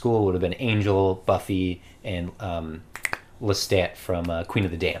was in school would have been Angel, Buffy, and Lestat from Queen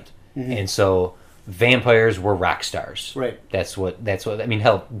of the Damned. And so vampires were rock stars. Right. That's what I mean.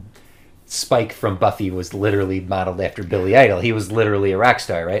 Hell, Spike from Buffy was literally modeled after Billy Idol. He was literally a rock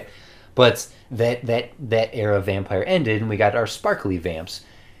star, right? But that era of vampire ended, and we got our sparkly vamps,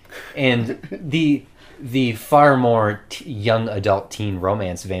 and the far more young adult teen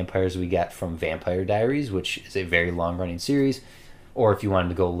romance vampires we got from Vampire Diaries, which is a very long running series, or if you wanted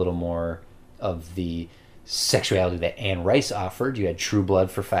to go a little more of the sexuality that Anne Rice offered, you had True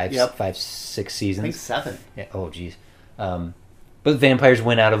Blood for 5, 6 seasons. I think 7. Yeah. Oh, geez. But vampires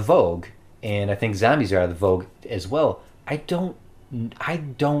went out of vogue, and I think zombies are out of vogue as well. I don't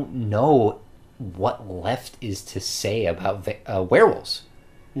know what left is to say about werewolves.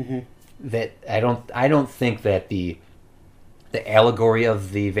 That I don't think that the allegory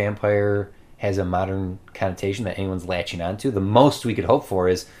of the vampire has a modern connotation that anyone's latching onto. The most we could hope for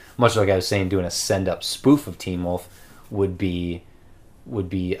is, much like I was saying, doing a send-up spoof of Teen Wolf would be would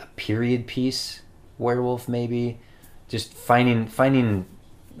be a period piece werewolf, maybe. Just finding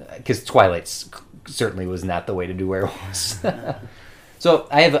because Twilight's certainly was not the way to do werewolves. So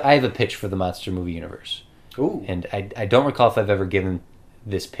I have a pitch for the monster movie universe. Ooh. And I don't recall if I've ever given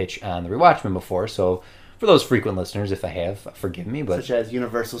this pitch on the Rewatchman before, so for those frequent listeners, if I have, forgive me. But Such as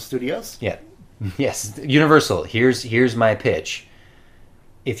Universal Studios? yeah. Yes, Universal. Here's my pitch.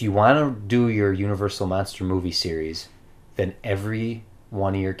 If you want to do your Universal Monster movie series, then every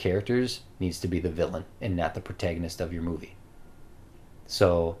one of your characters needs to be the villain and not the protagonist of your movie.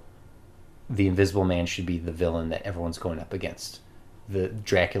 So the Invisible Man should be the villain that everyone's going up against. The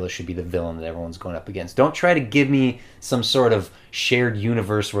Dracula should be the villain that everyone's going up against. Don't try to give me some sort of shared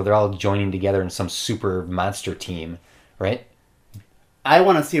universe where they're all joining together in some super monster team, right? I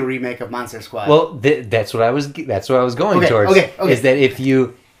want to see a remake of Monster Squad. Well, that's what I was going towards. Okay. Is that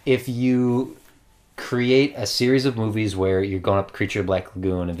if you create a series of movies where you're going up Creature of Black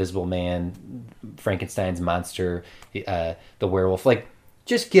Lagoon, Invisible Man, Frankenstein's monster, the werewolf, like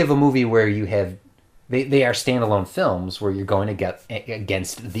just give a movie where you have they are standalone films where you're going to get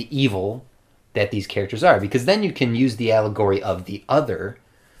against the evil that these characters are, because then you can use the allegory of the other,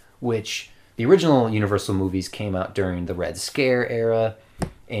 which the original Universal movies came out during the Red Scare era,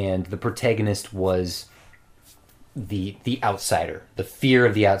 and the protagonist was the outsider, the fear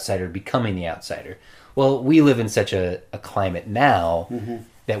of the outsider becoming the outsider. Well, we live in such a climate now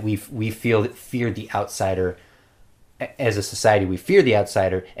that we fear the outsider. As a society, we fear the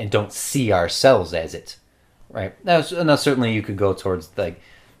outsider and don't see ourselves as it, right? Now certainly you could go towards like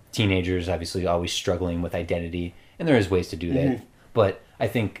teenagers, obviously always struggling with identity, and there is ways to do that. But I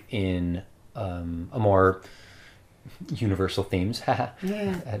think in a more universal themes,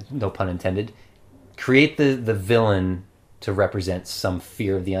 no pun intended, create the villain to represent some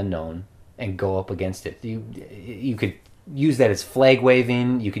fear of the unknown and go up against it. You could use that as flag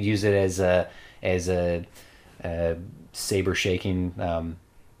waving. You could use it as a saber shaking,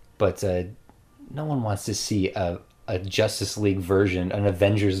 but no one wants to see a Justice League version, an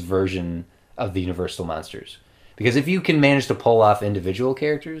Avengers version of the Universal monsters, because if you can manage to pull off individual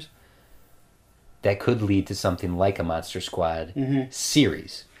characters, that could lead to something like a Monster Squad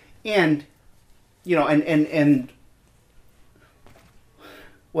series. And and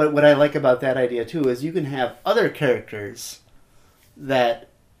what I like about that idea too is you can have other characters that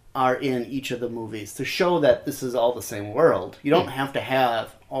are in each of the movies to show that this is all the same world. You don't have to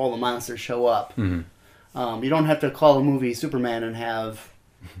have all the monsters show up. You don't have to call a movie Superman and have,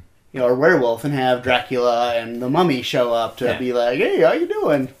 or Werewolf and have Dracula and the Mummy show up to be like, hey, how you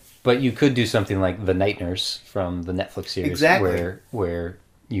doing? But you could do something like The Night Nurse from the Netflix series, exactly, where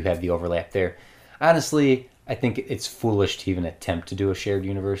you have the overlap there. Honestly, I think it's foolish to even attempt to do a shared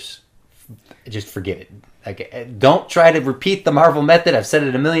universe. Just forget it. Like, don't try to repeat the Marvel method. I've said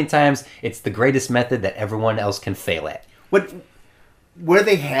it a million times. It's the greatest method that everyone else can fail at. Where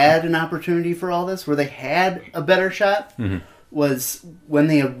they had an opportunity for all this, where they had a better shot, was when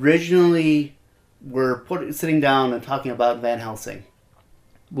they originally were sitting down and talking about Van Helsing.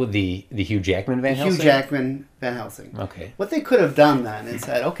 Well, the Hugh Jackman Van Helsing? Hugh Jackman Van Helsing. Okay. What they could have done then is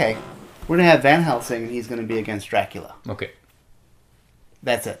said, okay, we're going to have Van Helsing and he's going to be against Dracula. Okay.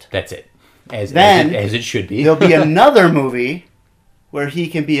 That's it. That's it. As it should be. There'll be another movie where he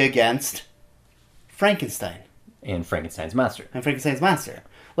can be against Frankenstein. And Frankenstein's monster.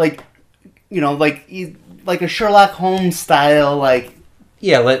 Like a Sherlock Holmes style, like...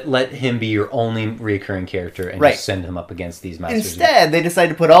 Yeah, let him be your only recurring character and just send him up against these monsters. Instead, they decided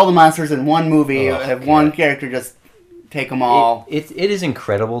to put all the monsters in one movie, have one character just take them all. It is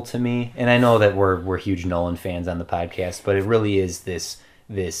incredible to me, and I know that we're huge Nolan fans on the podcast, but it really is this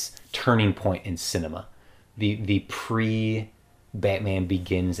turning point in cinema. The pre-Batman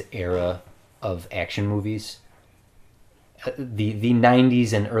Begins era of action movies. The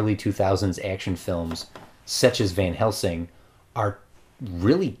 90s and early 2000s action films, such as Van Helsing, are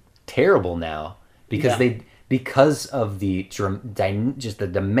really terrible now because of the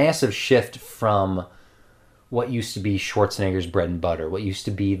massive shift from what used to be Schwarzenegger's bread and butter, what used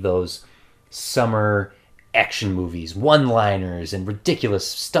to be those summer action movies, one-liners and ridiculous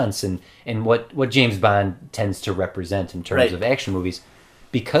stunts, and what James Bond tends to represent in terms of action movies.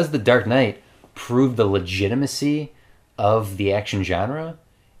 Because The Dark Knight proved the legitimacy of the action genre,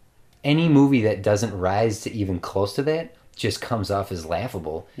 any movie that doesn't rise to even close to that just comes off as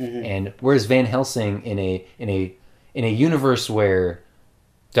laughable. And whereas Van Helsing in a universe where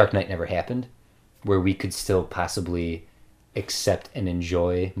Dark Knight never happened, where we could still possibly accept and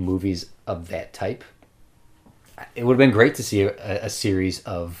enjoy movies of that type, it would have been great to see a series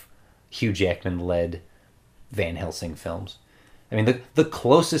of Hugh Jackman led Van Helsing films. I mean, the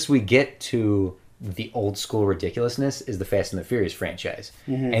closest we get to the old school ridiculousness is the Fast and the Furious franchise.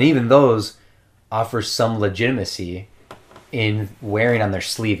 And even those offer some legitimacy in wearing on their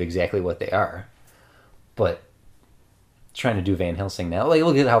sleeve exactly what they are. But trying to do Van Helsing now, like,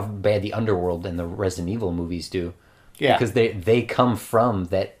 look at how bad the Underworld and the Resident Evil movies do. Yeah. Because they come from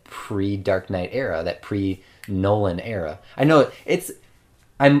that pre-Dark Knight era, that pre-Nolan era. I know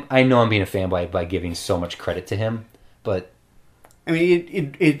I know I'm being a fanboy by giving so much credit to him, but I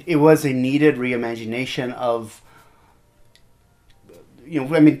mean, it was a needed reimagination of,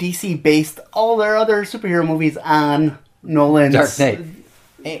 DC based all their other superhero movies on Nolan's Dark Knight.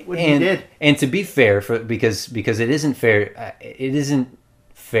 What he did. And to be fair, because it isn't fair,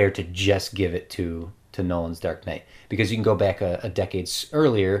 to just give it to Nolan's Dark Knight, because you can go back a decade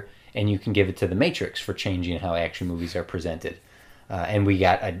earlier and you can give it to The Matrix for changing how action movies are presented, and we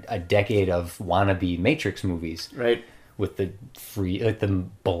got a decade of wannabe Matrix movies, right? With the the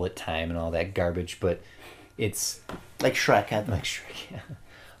bullet time and all that garbage, but it's like Shrek had them. Like Shrek, yeah.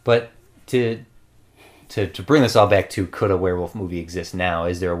 But to bring this all back to, could a werewolf movie exist now?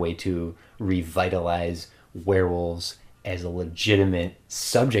 Is there a way to revitalize werewolves as a legitimate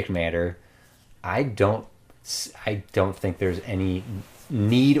subject matter? I don't think there's any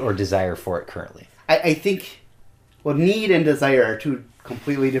need or desire for it currently. I think, need and desire are two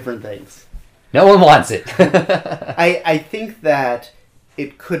completely different things. No one wants it. I think that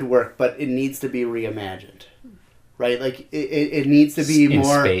it could work, but it needs to be reimagined, right? Like it needs to be in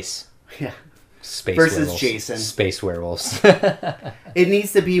more space. Yeah. Space versus werewolves. Jason. Space werewolves. It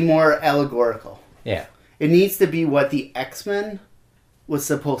needs to be more allegorical. Yeah. It needs to be what the X-Men was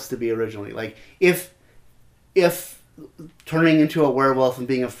supposed to be originally. Like if turning into a werewolf and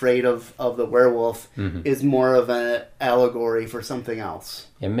being afraid of the werewolf is more of an allegory for something else.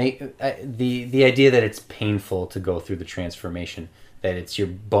 The idea that it's painful to go through the transformation, that it's your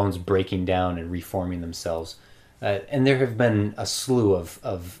bones breaking down and reforming themselves. And there have been a slew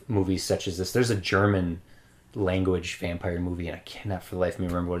of movies such as this. There's a German language vampire movie, and I cannot for the life of me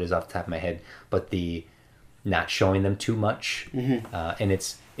remember what it is off the top of my head, but the not showing them too much. And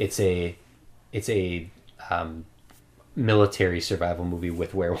it's a military survival movie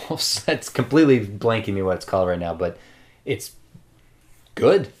with werewolves. That's completely blanking me what it's called right now, but it's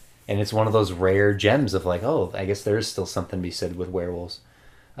good. And it's one of those rare gems of like, oh, I guess there is still something to be said with werewolves.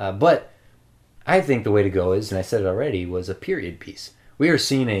 But I think the way to go is, and I said it already, was a period piece. We are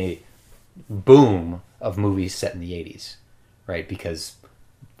seeing a boom of movies set in the 80s, right? Because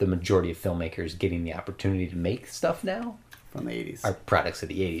the majority of filmmakers getting the opportunity to make stuff now from the 80s are products of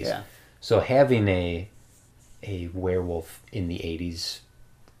the 80s. Yeah. So having a werewolf in the 80s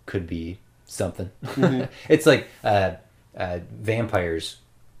could be something. It's like vampires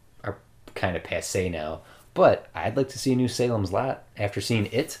are kind of passé now, but I'd like to see a new Salem's Lot after seeing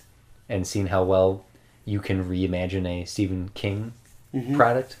It and seeing how well you can reimagine a Stephen King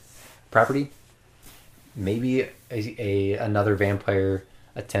property. Maybe another vampire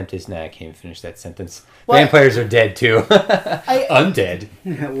attempt is... Nah, I can't even finish that sentence. What? Vampires are dead too. Undead.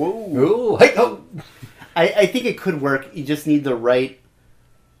 Whoa. Ooh, hey, oh. I think it could work. You just need the right...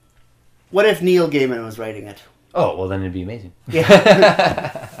 What if Neil Gaiman was writing it? Oh, well then it'd be amazing.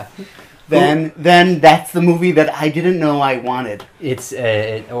 Yeah. Then that's the movie that I didn't know I wanted. It's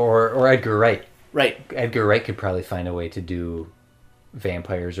or Edgar Wright. Right. Edgar Wright could probably find a way to do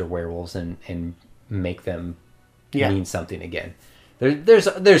vampires or werewolves and make them mean something again.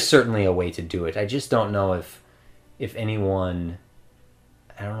 There's certainly a way to do it. I just don't know if anyone...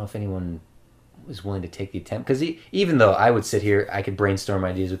 I don't know if anyone was willing to take the attempt. Because even though I would sit here, I could brainstorm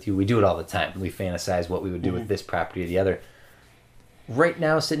ideas with you. We do it all the time. We fantasize what we would do with this property or the other. Right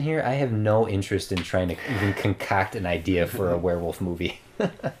now, sitting here, I have no interest in trying to even concoct an idea for a werewolf movie.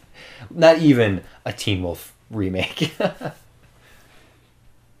 Not even a Teen Wolf remake.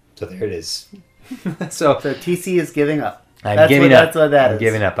 So there it is. So TC is giving up. I'm giving up. That's what that is. I'm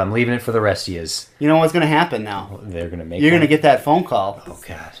giving up. I'm leaving it for the rest of yous. You know what's going to happen now? They're going to make You're going to get that phone call. Oh,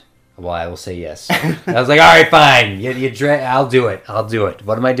 God. Well, I will say yes. I was like, all right, fine. I'll do it.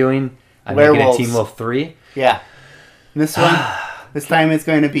 What am I doing? I'm making a Teen Wolf 3. Yeah. This one, this time it's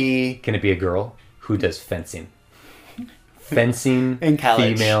going to be... Can it be a girl who does fencing? Fencing, in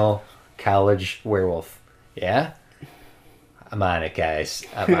college. Female, college werewolf. Yeah? I'm on it, guys.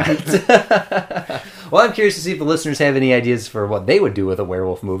 I'm on it. Well, I'm curious to see if the listeners have any ideas for what they would do with a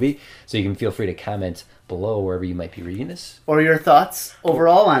werewolf movie. So you can feel free to comment below wherever you might be reading this. Or your thoughts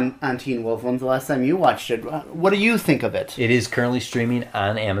overall on Teen Wolf. When's the last time you watched it? What do you think of it? It is currently streaming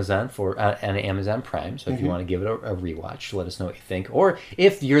on Amazon on Amazon Prime. So if you want to give it a rewatch, let us know what you think. Or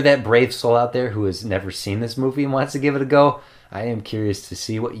if you're that brave soul out there who has never seen this movie and wants to give it a go, I am curious to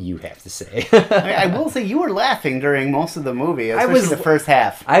see what you have to say. I will say you were laughing during most of the movie, especially the first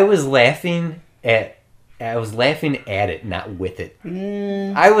half. I was laughing at it, not with it.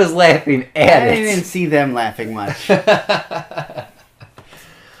 I was laughing at it. I didn't see them laughing much. All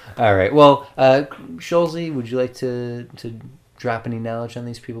right. Well, Scholzy, would you like to drop any knowledge on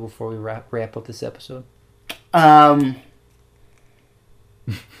these people before we wrap up this episode? As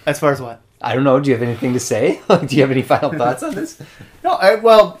far as what? I don't know. Do you have anything to say? Do you have any final thoughts on this? No. I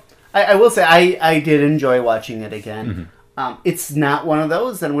will say I did enjoy watching it again. It's not one of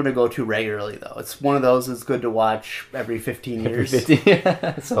those that I'm going to go to regularly, though. It's one of those that's good to watch every 15 years.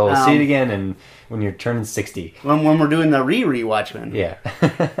 So we'll see it again and when you're turning 60. When we're doing the re-rewatchman. Yeah.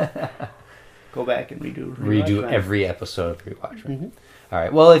 Go back and redo every episode of Rewatchman. All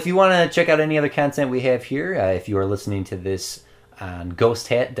right. Well, if you want to check out any other content we have here, if you are listening to this on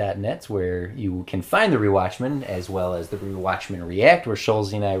ghosthat.net, where you can find the Rewatchman, as well as the Rewatchman React, where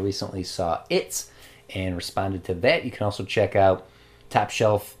Scholzy and I recently saw It and responded to that. You can also check out Top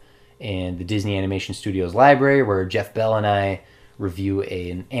Shelf and the Disney Animation Studios library, where Jeff Bell and I review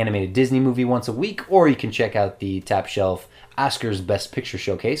an animated Disney movie once a week. Or you can check out the Top Shelf Oscars Best Picture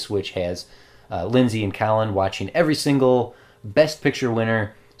Showcase, which has Lindsay and Colin watching every single Best Picture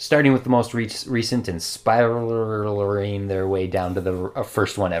winner, starting with the most recent and spiraling their way down to the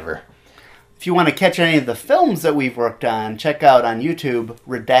first one ever. If you want to catch any of the films that we've worked on, check out on YouTube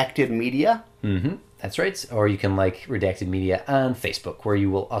Redacted Media. That's right. Or you can like Redacted Media on Facebook, where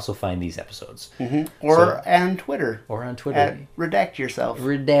you will also find these episodes. Or on Twitter. Or on Twitter. At Redact Yourself. Go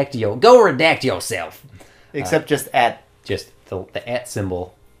redact yourself. Except just at. Just the at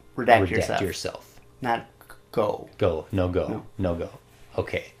symbol. Redact yourself. Not go. No go.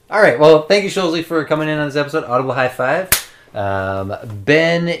 Okay. All right. Well, thank you, Scholzy, for coming in on this episode. Audible high five.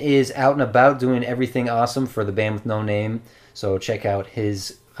 Ben is out and about doing everything awesome for the Band with No Name. So check out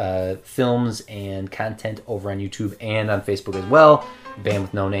his films and content over on YouTube and on Facebook as well. Band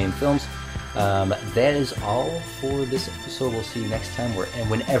with No Name Films. That is all for this episode. We'll see you next time,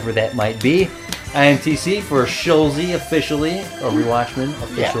 whenever that might be. I am TC for Scholzy officially, or Rewatchman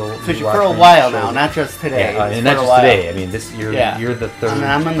official. Rewatchman for a while Scholzy. Now, not just today. Yeah, and not just today. I mean, you're the third.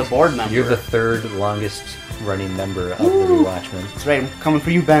 I'm on the board member. You're the third longest running member of the Rewatchman. That's right. I'm coming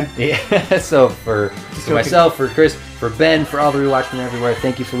for you, Ben. Yeah. So for myself, for Chris, for Ben, for all the Rewatchmen everywhere,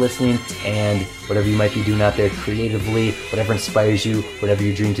 thank you for listening. And whatever you might be doing out there creatively, whatever inspires you, whatever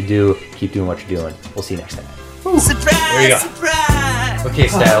you dream to do, keep doing what you're doing. We'll see you next time. Surprise, there you go. Surprise. Okay,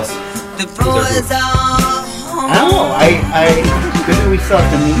 Styles. The boys are I don't know. Good that we still have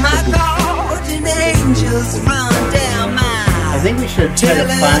to meet my guardian angels run down my. I think we should try to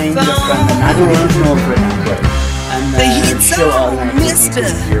find the original Britney. And then show all that. Mister,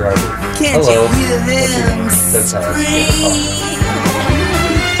 can't Hello. you hear them scream?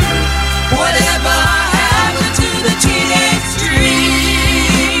 Whatever happened to the cheating?